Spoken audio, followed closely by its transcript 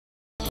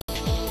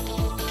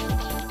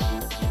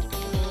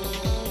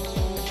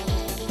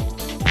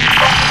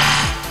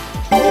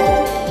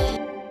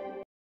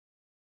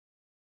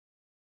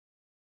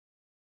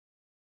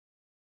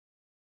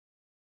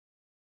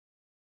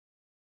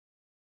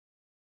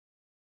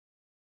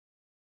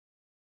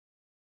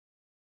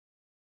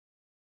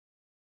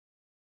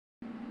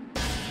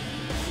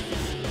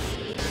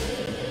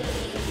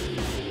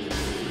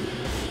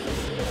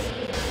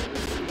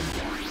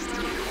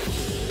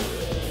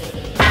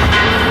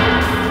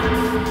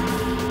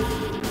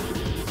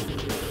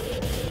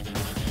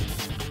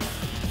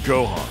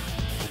Gohan.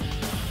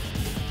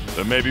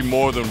 There may be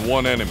more than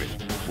one enemy.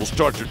 We'll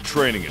start your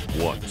training at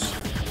once.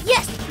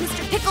 Yes,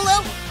 Mr.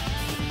 Piccolo!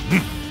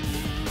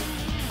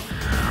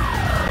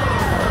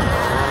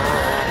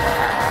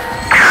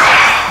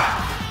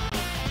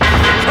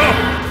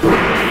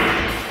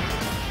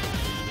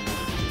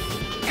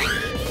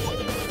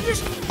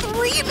 There's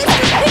 3,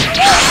 Mr.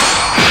 Piccolo!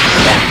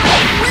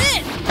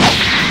 Win!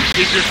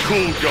 Keep your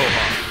cool,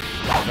 Gohan.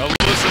 Now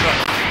listen up.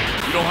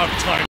 You don't have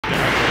time to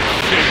have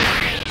a kid.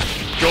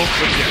 Don't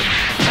forget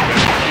that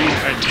you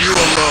and you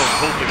alone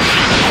hold the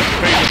key to the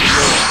fate of the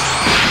Earth.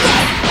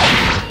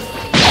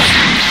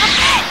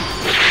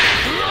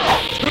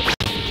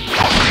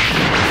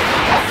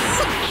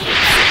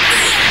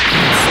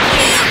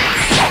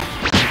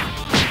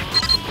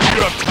 You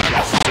have time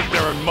to sit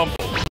there and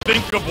mumble.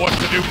 Think of what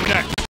to do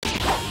next.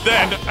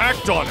 Then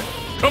act on it.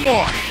 Come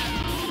on.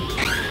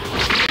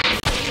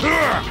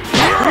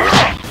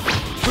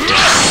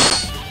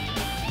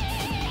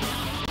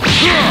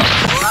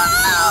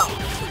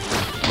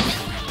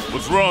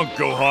 What's wrong,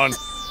 Gohan?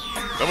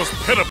 That was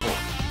pitiful.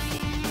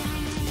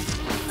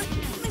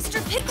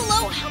 Mr.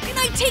 Piccolo, how can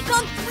I take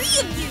on 3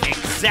 of you?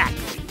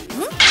 Exactly.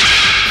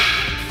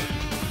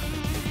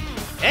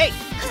 Hey!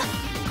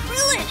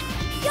 Krillin!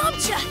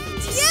 Yamcha!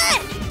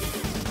 Tien!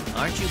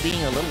 Aren't you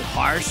being a little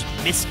harsh,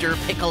 Mr.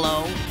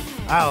 Piccolo?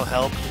 I'll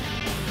help.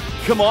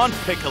 Come on,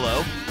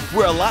 Piccolo.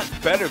 We're a lot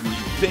better than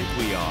you think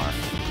we are.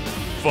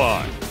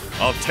 Fine.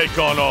 I'll take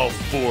on all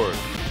 4 of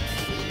you.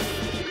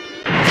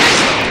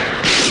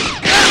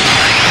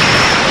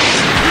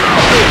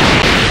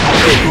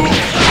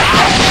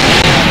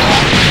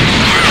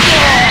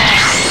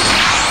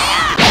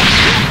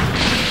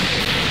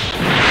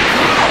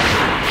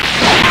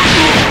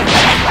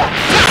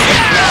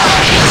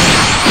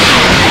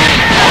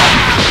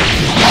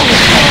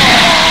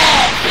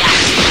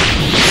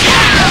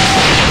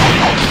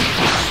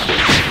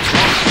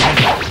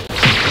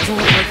 Doesn't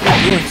look like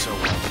you're doing so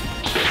well.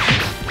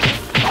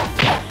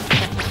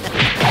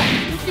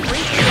 You can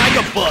read me like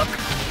a book.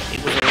 It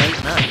was a late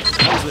night.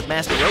 I was with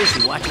Master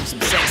Roshi watching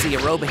some sexy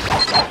aerobic.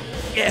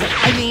 Yeah,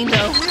 I mean,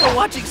 we were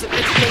watching some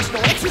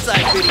educational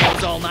exercise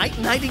videos all night,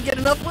 and I didn't get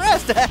enough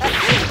rest.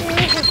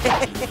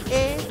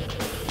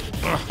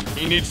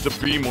 He needs to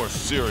be more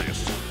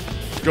serious.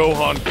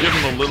 Gohan, give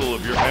him a little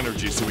of your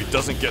energy so he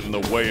doesn't get in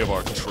the way of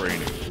our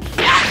training.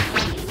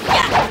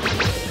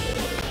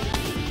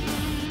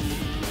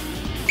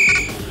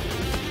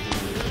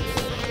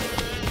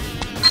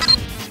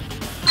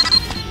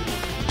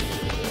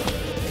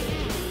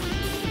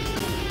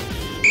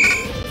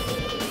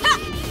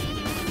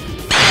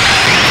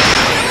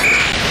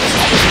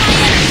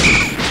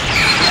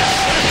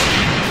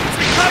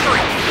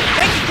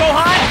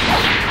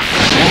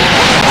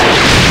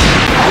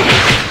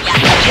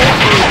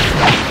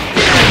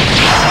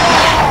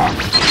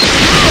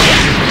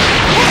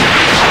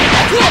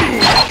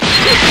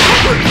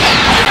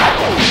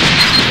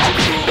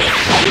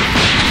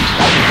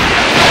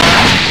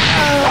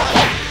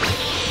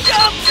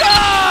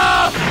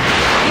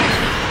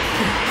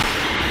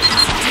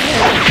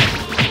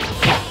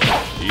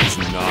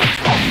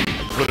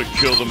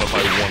 Killed him if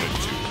I wanted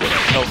to, but I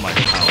held my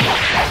power.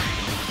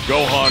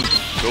 Gohan,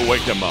 go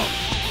wake him up.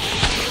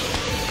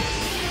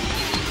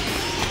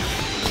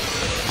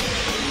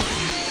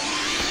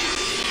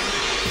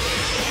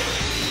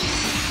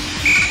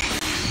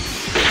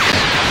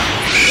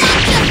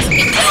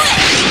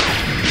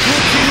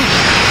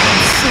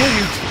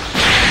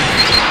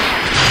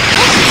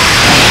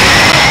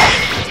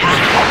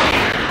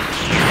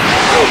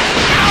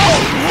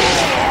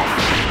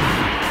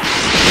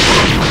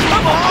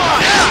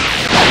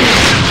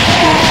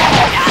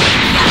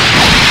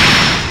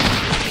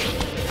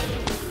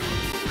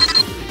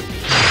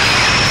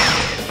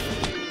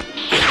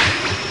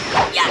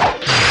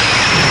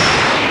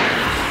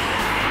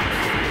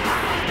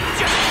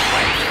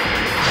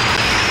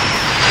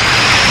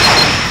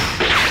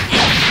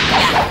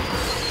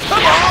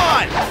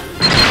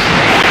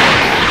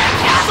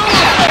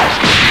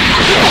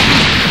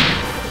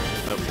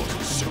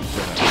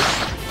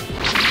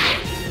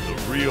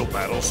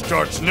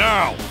 Starts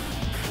now!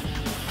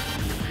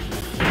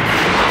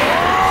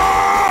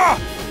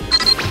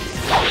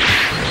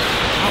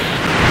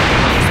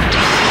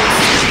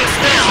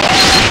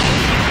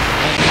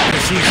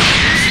 If we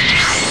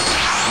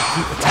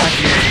keep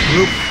attacking as a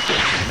group,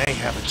 we may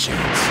have a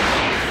chance.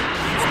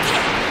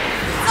 Okay,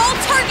 it's all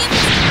target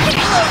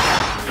Piccolo!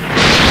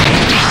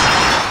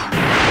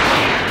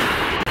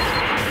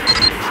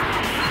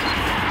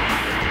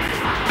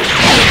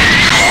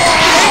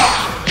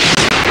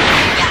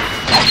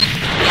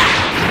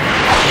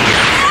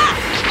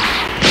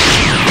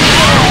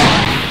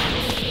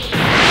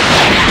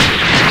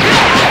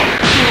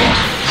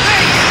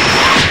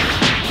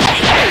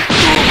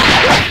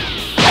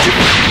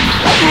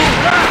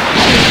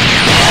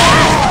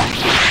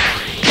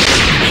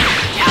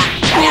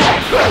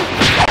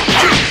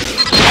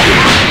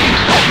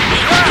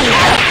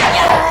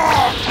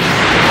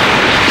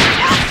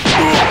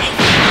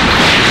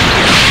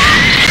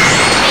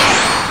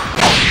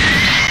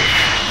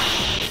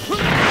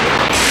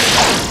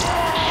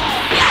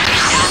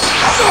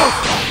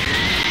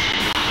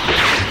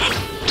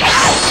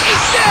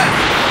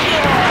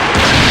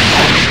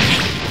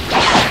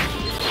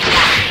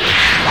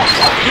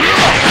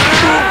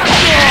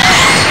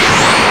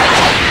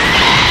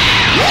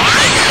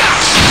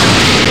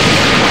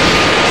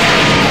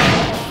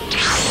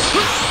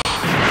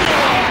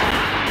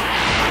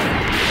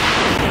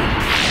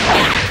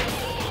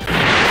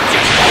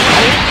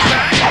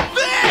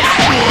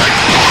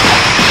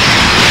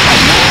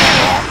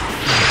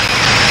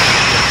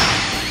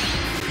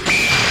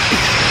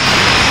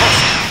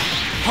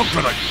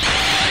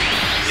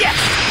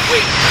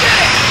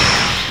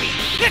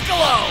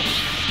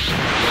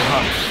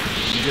 Gohan.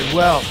 You did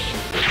well.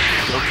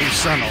 Goku's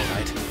son, all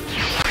right.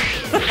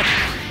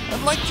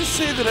 I'd like to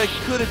say that I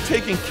could have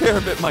taken care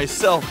of it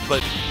myself,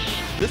 but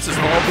this is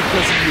all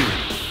because of you.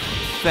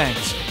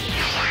 Thanks.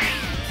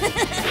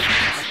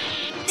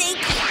 Thank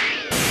you!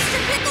 Mr.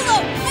 Piccolo!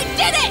 I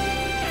did it!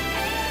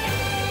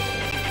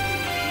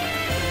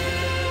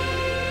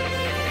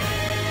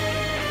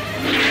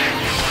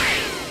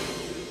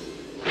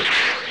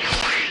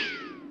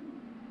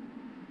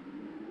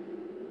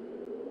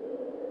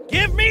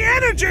 Give me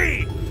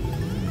energy!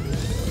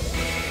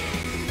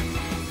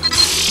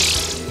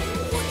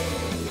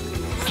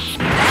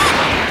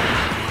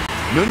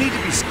 No need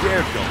to be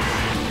scared, Gohan.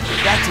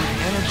 That's an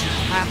energy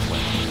pathway.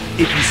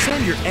 If you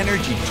send your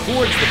energy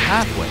towards the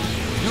pathway,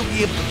 you'll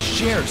be able to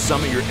share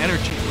some of your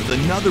energy with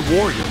another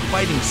warrior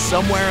fighting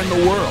somewhere in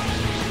the world.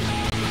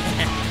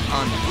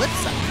 On the flip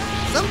side,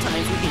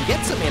 sometimes we can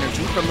get some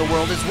energy from the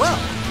world as well.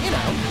 You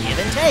know, give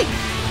and take.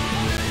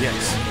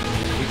 Yes,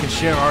 we can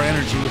share our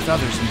energy with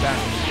others in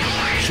battle.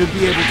 Should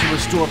be able to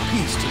restore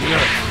peace to the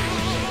Earth.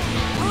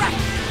 Alright,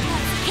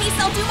 in case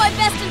I'll do my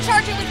best and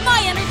charge it with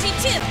my energy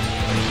too.